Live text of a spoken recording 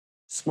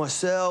It's my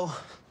cell,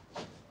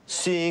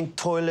 sink,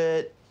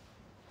 toilet,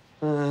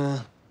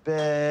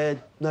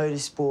 bed,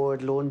 notice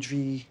board,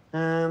 laundry,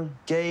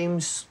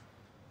 games.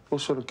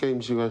 What sort of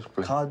games you guys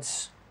play?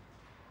 Cards.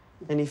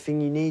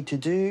 Anything you need to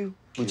do,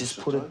 we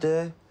just put it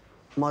there.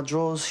 My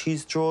drawers,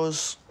 his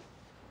drawers,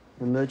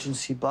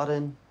 emergency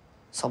button.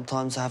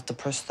 Sometimes I have to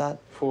press that.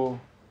 For?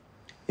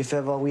 If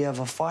ever we have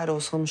a fight or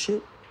some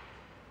shit,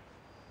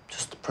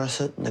 just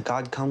press it and the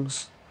guard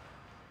comes.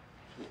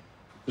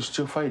 You're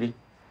still fighting?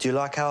 Do you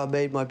like how I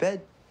made my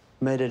bed?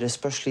 Made it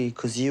especially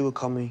because you were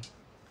coming.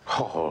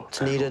 Oh,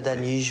 it's neater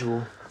than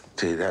usual.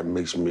 See, that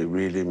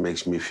really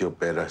makes me feel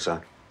better,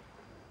 son.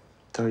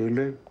 So you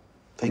learn?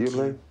 Thank you.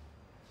 Learn?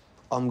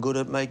 I'm good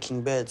at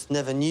making beds.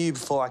 Never knew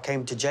before I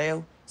came to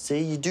jail. See,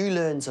 you do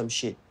learn some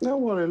shit. No,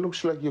 well, it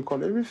looks like you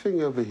got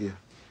everything over here.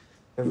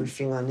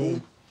 Everything I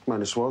need.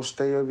 Might as well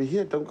stay over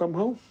here. Don't come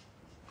home.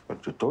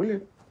 Got your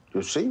toilet,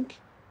 your sink.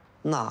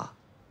 Nah.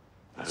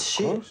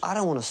 Shit, I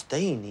don't want to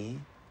stay in here.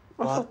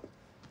 But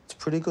it's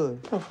pretty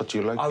good. I thought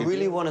you liked it. I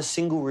really want a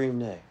single room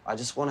there. I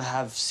just want to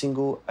have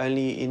single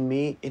only in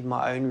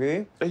my own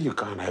room. You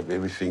can't have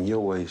everything your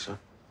way, son.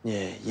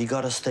 Yeah, you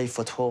got to stay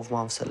for 12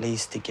 months at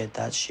least to get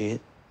that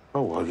shit.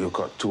 Oh, well, you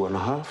got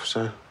 2.5,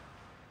 so...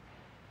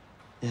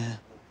 Yeah.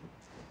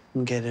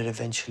 I'll get it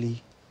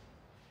eventually.